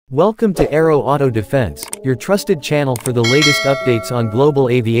Welcome to Aero Auto Defense, your trusted channel for the latest updates on global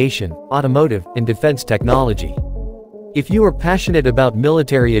aviation, automotive, and defense technology. If you are passionate about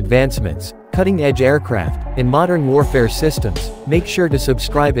military advancements, cutting-edge aircraft, and modern warfare systems, make sure to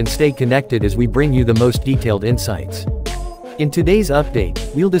subscribe and stay connected as we bring you the most detailed insights. In today's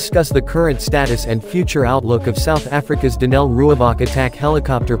update, we'll discuss the current status and future outlook of South Africa's Denel Rooivalk attack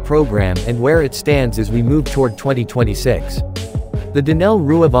helicopter program and where it stands as we move toward 2026. The Denel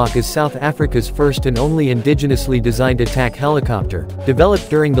Rooivalk is South Africa's first and only indigenously designed attack helicopter, developed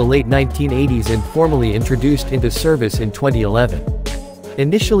during the late 1980s and formally introduced into service in 2011.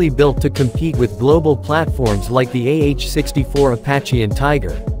 Initially built to compete with global platforms like the AH-64 Apache and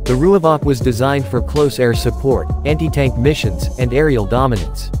Tiger, the Rooivalk was designed for close air support, anti-tank missions, and aerial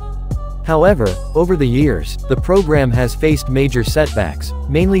dominance. However, over the years, the program has faced major setbacks,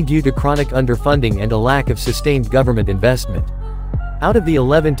 mainly due to chronic underfunding and a lack of sustained government investment. Out of the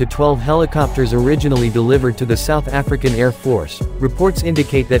 11 to 12 helicopters originally delivered to the South African Air Force, reports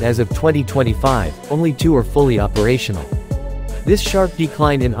indicate that as of 2025, only 2 are fully operational. This sharp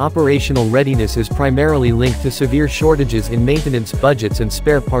decline in operational readiness is primarily linked to severe shortages in maintenance budgets and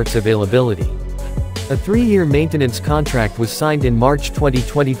spare parts availability. A 3-year maintenance contract was signed in March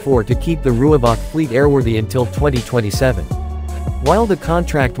 2024 to keep the Rooivalk fleet airworthy until 2027. While the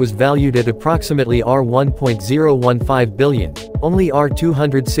contract was valued at approximately R1.015 billion, only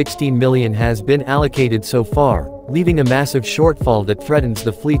R216 million has been allocated so far, leaving a massive shortfall that threatens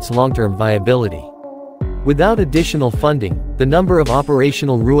the fleet's long-term viability. Without additional funding, the number of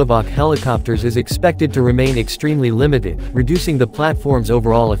operational Rooivalk helicopters is expected to remain extremely limited, reducing the platform's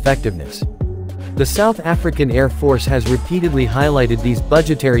overall effectiveness. The South African Air Force has repeatedly highlighted these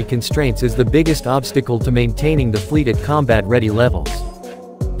budgetary constraints as the biggest obstacle to maintaining the fleet at combat-ready levels.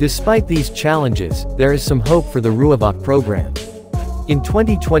 Despite these challenges, there is some hope for the Rooivalk program. In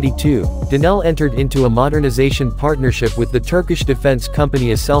 2022, Denel entered into a modernization partnership with the Turkish defense company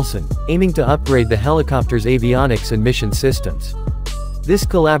Aselsan, aiming to upgrade the helicopter's avionics and mission systems. This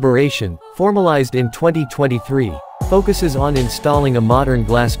collaboration, formalized in 2023, focuses on installing a modern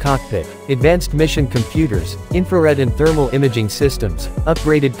glass cockpit, advanced mission computers, infrared and thermal imaging systems,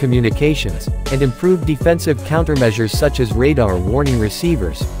 upgraded communications, and improved defensive countermeasures such as radar warning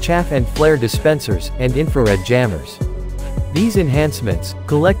receivers, chaff and flare dispensers, and infrared jammers. These enhancements,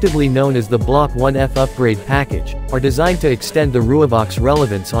 collectively known as the Block 1F upgrade package, are designed to extend the Rooivalk's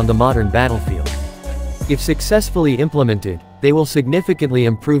relevance on the modern battlefield. If successfully implemented, they will significantly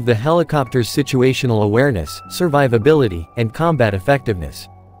improve the helicopter's situational awareness, survivability, and combat effectiveness.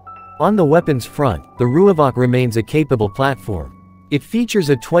 On the weapons front, the Rooivalk remains a capable platform. It features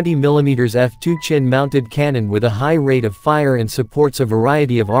a 20mm f2 chin-mounted cannon with a high rate of fire and supports a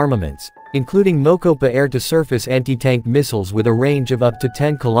variety of armaments, including Mokopa air-to-surface anti-tank missiles with a range of up to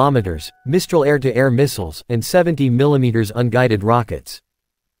 10 km, Mistral air-to-air missiles, and 70mm unguided rockets.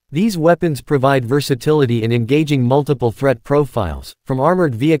 These weapons provide versatility in engaging multiple threat profiles, from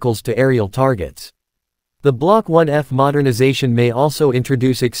armored vehicles to aerial targets. The Block 1F modernization may also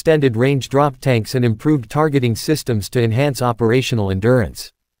introduce extended range drop tanks and improved targeting systems to enhance operational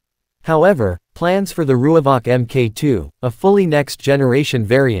endurance. However, plans for the Rooivalk Mk II, a fully next-generation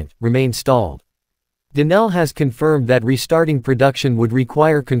variant, remain stalled. Denel has confirmed that restarting production would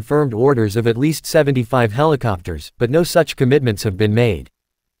require confirmed orders of at least 75 helicopters, but no such commitments have been made.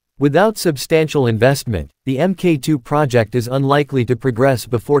 Without substantial investment, the Mk II project is unlikely to progress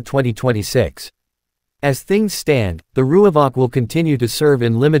before 2026. As things stand, the Rooivalk will continue to serve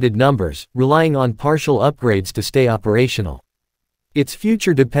in limited numbers, relying on partial upgrades to stay operational. Its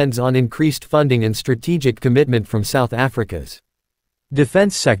future depends on increased funding and strategic commitment from South Africa's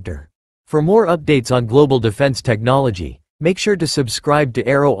defense sector. For more updates on global defense technology, make sure to subscribe to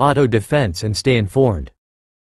Aero Auto Defense and stay informed.